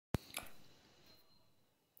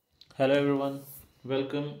Hello everyone,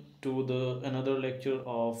 welcome to the another lecture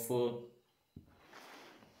of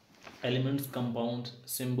elements, compounds,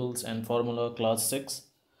 symbols and formula class 6.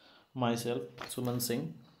 Myself Suman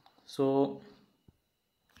Singh. So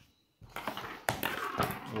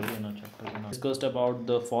discussed about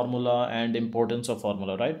the formula and importance of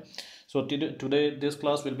formula, right? So today this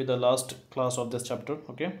class will be the last class of this chapter,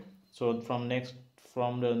 okay? So from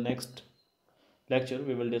the next lecture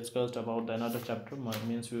we will discuss about another chapter.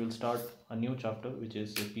 Means we will start a new chapter, which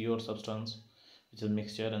is a pure substance, which is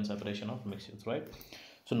mixture and separation of mixtures, right?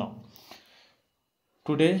 So now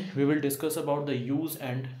today we will discuss about the use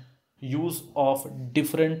of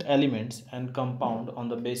different elements and compound on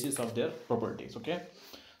the basis of their properties, okay?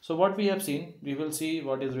 So what we have seen, we will see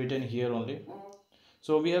what is written here only.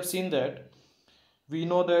 So we have seen that we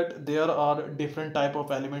know that there are different type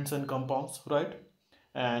of elements and compounds, right?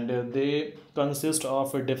 And they consist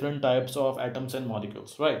of different types of atoms and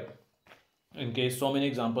molecules, right? In case so many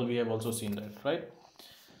example we have also seen that, right?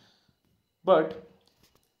 But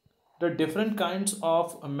the different kinds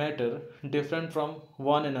of matter different from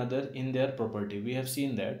one another in their property. We have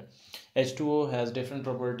seen that H2O has different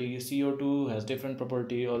property, CO2 has different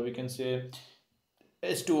property, or we can say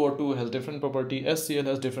H2O2 has different property, SCl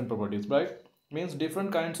has different properties, right? Means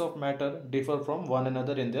different kinds of matter differ from one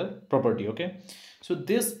another in their property, okay? So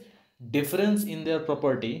this difference in their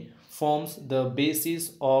property forms the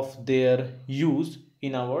basis of their use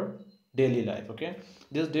in our daily life, okay?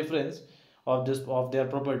 This difference of their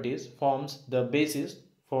properties forms the basis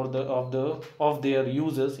for of their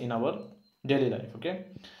uses in our daily life, okay?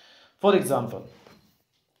 For example,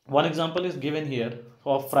 one example is given here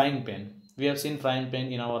of frying pan. We have seen frying pan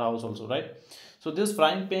in our house also, right? So this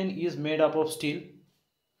frying pan is made up of steel,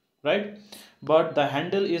 right? But the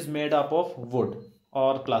handle is made up of wood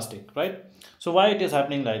or plastic, right? So why it is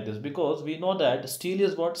happening like this? Because we know that steel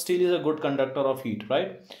is what? Steel is a good conductor of heat,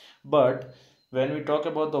 right? But when we talk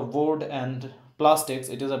about the wood and plastics,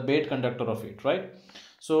 it is a bad conductor of heat, right?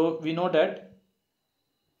 So we know that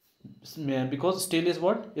because steel is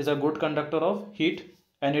what? Is a good conductor of heat,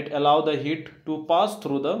 and it allow the heat to pass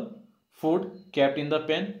through the food kept in the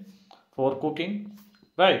pan for cooking,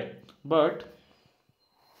 right? But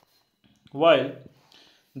while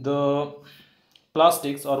the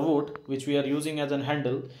plastics or wood which we are using as an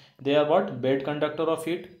handle, they are what? Bad conductor of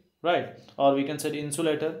heat, right? Or we can say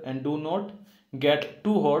insulator, and do not get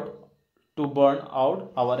too hot to burn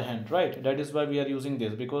out our hand, right? That is why we are using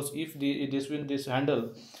this, because if this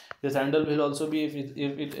handle will also be,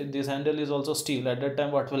 if this handle is also steel, at that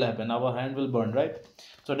time what will happen? Our hand will burn, right?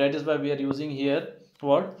 So that is why we are using here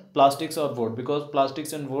what? Plastics or wood, because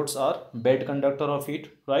plastics and woods are bad conductor of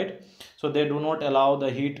heat, right? So they do not allow the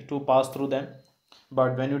heat to pass through them.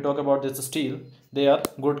 But when you talk about this steel, they are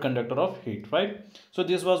good conductor of heat, right? So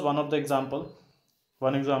this was one of the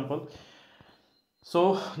one example.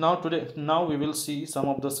 So now we will see some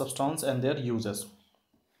of the substance and their uses.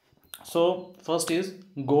 So first is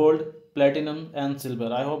gold, platinum and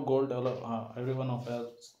silver. I hope gold, everyone of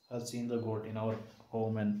us has seen the gold in our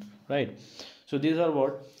home, and right? So these are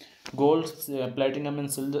what? Gold, platinum and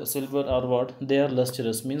silver are what? They are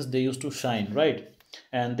lustrous, means they used to shine, right?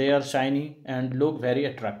 And they are shiny and look very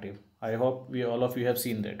attractive. I hope we all of you have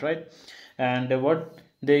seen that, right? And what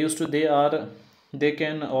they used to, they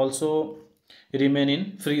can also remain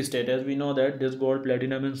in free state. As we know that this gold,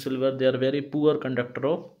 platinum and silver, they are very poor conductor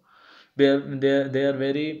of, they are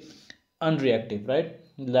very unreactive, right?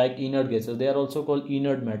 Like inert gases, they are also called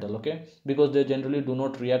inert metal, okay? Because they generally do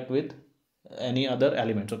not react with any other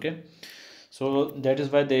elements, okay? So that is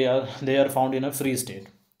why they are found in a free state,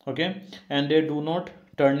 okay? And they do not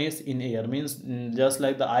tarnish in air, means just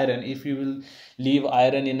like the iron, if you will leave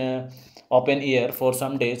iron in a open air for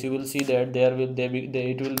some days, you will see that there will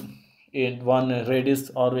it will in one reddish,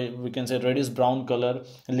 or we can say reddish brown color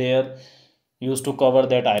layer used to cover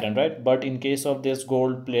that iron, right? But in case of this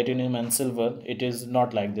gold, platinum and silver, it is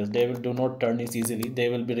not like this. They will do not tarnish easily. They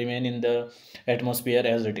will be remain in the atmosphere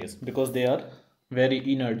as it is, because they are very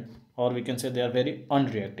inert, or we can say they are very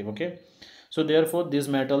unreactive, okay? So therefore these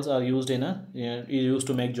metals are used used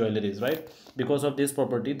to make jewelries, right? Because of this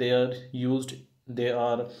property they are used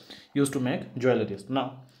to make jewelries.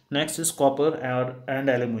 Now next is copper and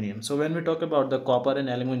aluminum. So when we talk about the copper and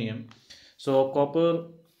aluminum, so copper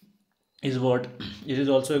is what? It is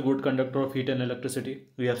also a good conductor of heat and electricity.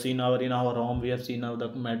 We have seen our in our home, we have seen now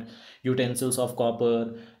the utensils of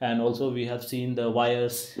copper, and also we have seen the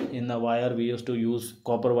wires. In the wire we used to use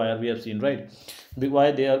copper wire, we have seen, right?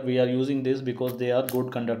 Why we are using this? Because they are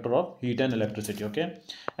good conductor of heat and electricity, okay?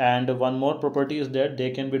 And one more property is that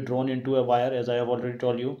they can be drawn into a wire, as I have already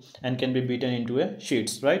told you, and can be beaten into a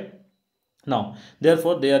sheets, right? Now,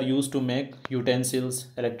 therefore, they are used to make utensils,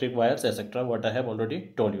 electric wires, etc. What I have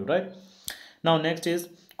already told you, right? Now, next is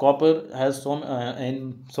copper has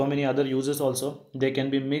and so many other uses also. They can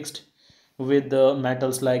be mixed with the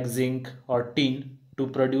metals like zinc or tin to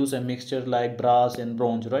produce a mixture like brass and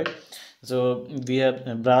bronze, right? So we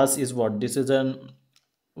have brass is what? This is an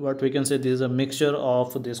what we can say, this is a mixture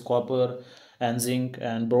of this copper and zinc,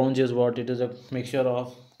 and bronze is what? It is a mixture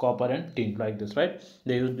of copper and tin, like this, right?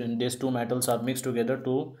 They use these two metals are mixed together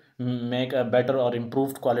to make a better or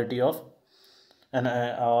improved quality of an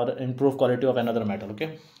or improved quality of another metal.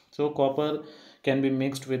 Okay, so copper can be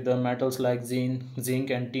mixed with the metals like zinc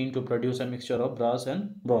and tin to produce a mixture of brass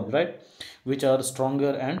and bronze, right, which are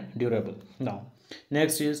stronger and durable. Now,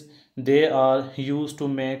 next is they are used to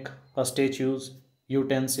make statues,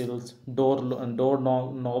 utensils,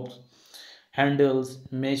 knobs, handles,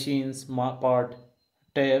 machines,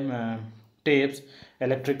 tapes,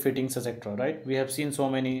 electric fittings, etc. Right? We have seen so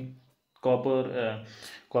many copper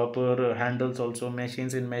copper handles also,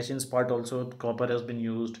 machines, in machines part also copper has been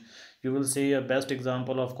used. You will see a best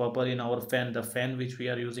example of copper in our fan, the fan which we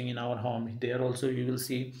are using in our home. There also you will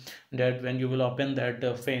see that when you will open that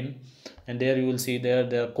fan, and there you will see there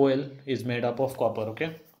the coil is made up of copper.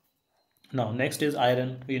 Okay, now, next is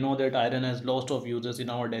iron. We know that iron has lots of uses in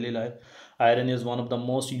our daily life. Iron is one of the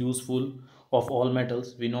most useful of all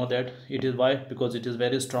metals. We know that it is why? Because it is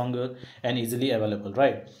very stronger and easily available,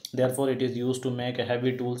 right? Therefore, it is used to make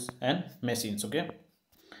heavy tools and machines. Okay.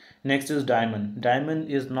 Next is diamond. Diamond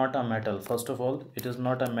is not a metal. First of all, it is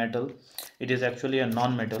not a metal. It is actually a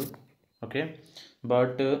non-metal. Okay,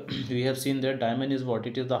 but we have seen that diamond is what?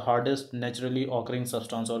 It is the hardest naturally occurring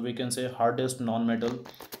substance, or we can say hardest non-metal.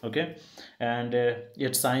 Okay, and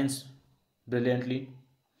it shines brilliantly,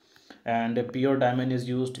 and a pure diamond is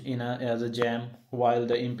used as a gem, while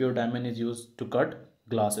the impure diamond is used to cut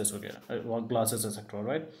glasses. Okay, glasses, etc.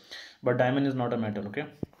 Right, but diamond is not a metal. Okay,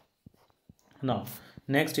 now,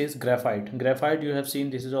 next is graphite. Graphite, you have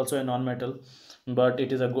seen, this is also a non-metal, but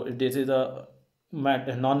this is a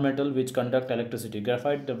non-metal which conduct electricity.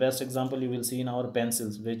 Graphite, the best example you will see in our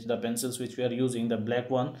pencils, which the pencils which we are using, the black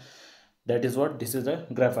one, that is what? This is a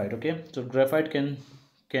graphite. Okay, so graphite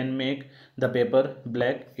can make the paper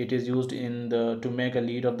black. It is used in the to make a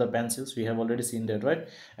lead of the pencils. We have already seen that, right?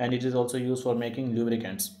 And it is also used for making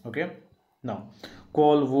lubricants. Okay, now,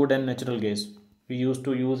 coal, wood, and natural gas we used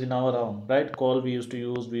to use in our home, right? Coal we used to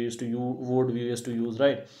use wood, we used to use,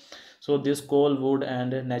 right? So this coal, wood,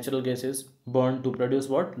 and natural gases burn to produce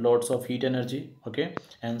what? Lots of heat energy. Okay,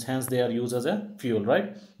 and hence they are used as a fuel,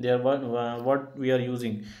 right? They are what we are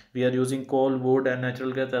using. We are using coal, wood, and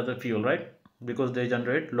natural gas as a fuel, right? Because they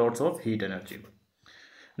generate lots of heat energy.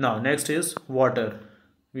 Now, next is water.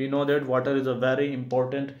 We know that water is a very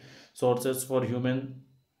important sources for human,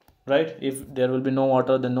 right? If there will be no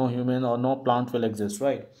water, then no human or no plant will exist,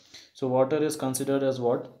 right? So water is considered as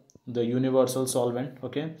what? The universal solvent.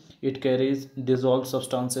 Okay, it carries dissolved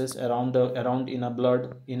substances around in a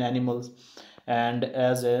blood in animals, and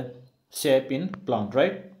as a shape in plant,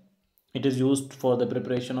 right? It is used for the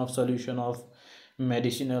preparation of solution of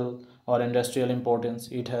medicinal or industrial importance.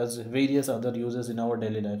 It has various other uses in our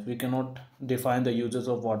daily life. We cannot define the uses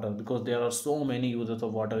of water because there are so many uses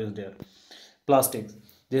of water is there. Plastics,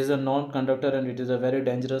 this is a non-conductor and it is a very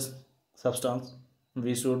dangerous substance.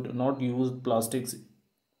 We should not use plastics.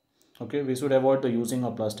 Okay, we should avoid the using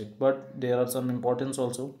of plastic, but there are some importance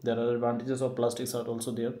also. There are advantages of plastics are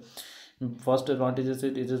also there. First advantage is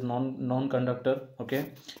it is non-conductor. Okay,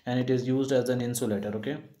 and it is used as an insulator.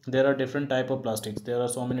 Okay, there are different type of plastics. There are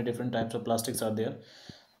so many different types of plastics are there.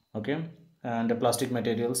 Okay, and the plastic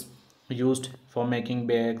materials used for making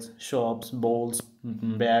bags, shops, bowls,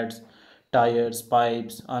 beds, tires,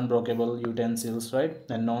 pipes, unbreakable utensils, right,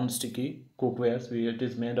 and non-sticky cookwares. It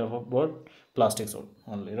is made of what? Plastics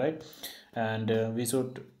only, right? And we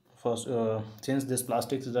should first since this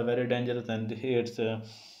plastics is a very dangerous, and it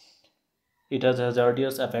has a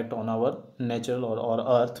hazardous effect on our nature or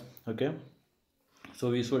earth. Okay, so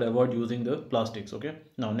we should avoid using the plastics. Okay,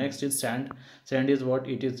 now next is sand. Sand is what?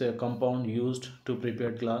 It is a compound used to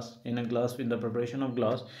prepare glass. In the preparation of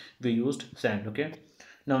glass we used sand. Okay,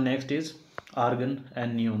 now next is argon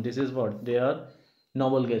and neon. This is what? They are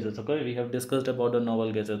noble gases. Okay, we have discussed about the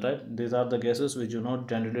noble gases, right? These are the gases which do not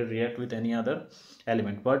generally react with any other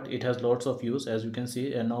element, but it has lots of use. As you can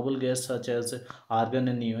see, a noble gas such as argon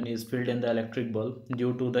and neon is filled in the electric bulb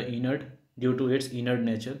due to its inert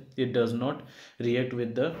nature. It does not react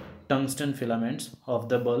with the tungsten filaments of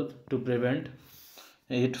the bulb to prevent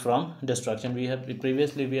it from destruction. We have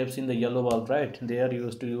previously we have seen the yellow bulb, right? They are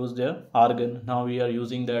used to use their argon. Now we are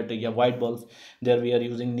using that, yeah, white bulbs. There we are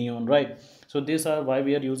using neon, right? So these are why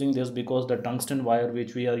we are using this, because the tungsten wire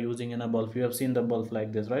which we are using in a bulb, you have seen the bulb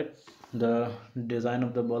like this, right? The design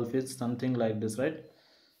of the bulb is something like this, right?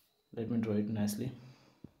 Let me draw it nicely.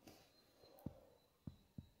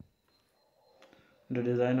 The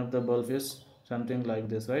design of the bulb is something like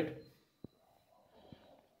this, right?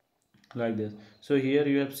 Like this. So here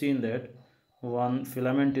you have seen that one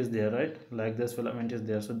filament is there, right? Like this filament is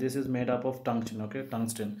there. So this is made up of tungsten, okay,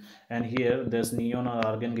 tungsten. And here this neon or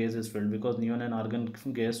argon gas is filled, because neon and argon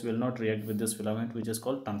gas will not react with this filament which is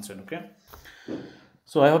called tungsten, okay.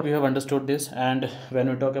 So I hope you have understood this. And when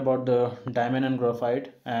we talk about the diamond and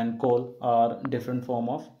graphite and coal are different form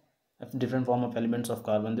of elements of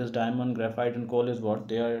carbon. This diamond, graphite and coal is what?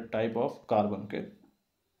 They are a type of carbon, okay.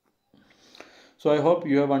 So I hope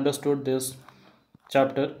you have understood this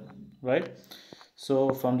chapter, right? So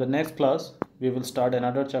from the next class we will start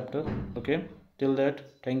another chapter, okay. Till that,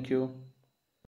 thank you.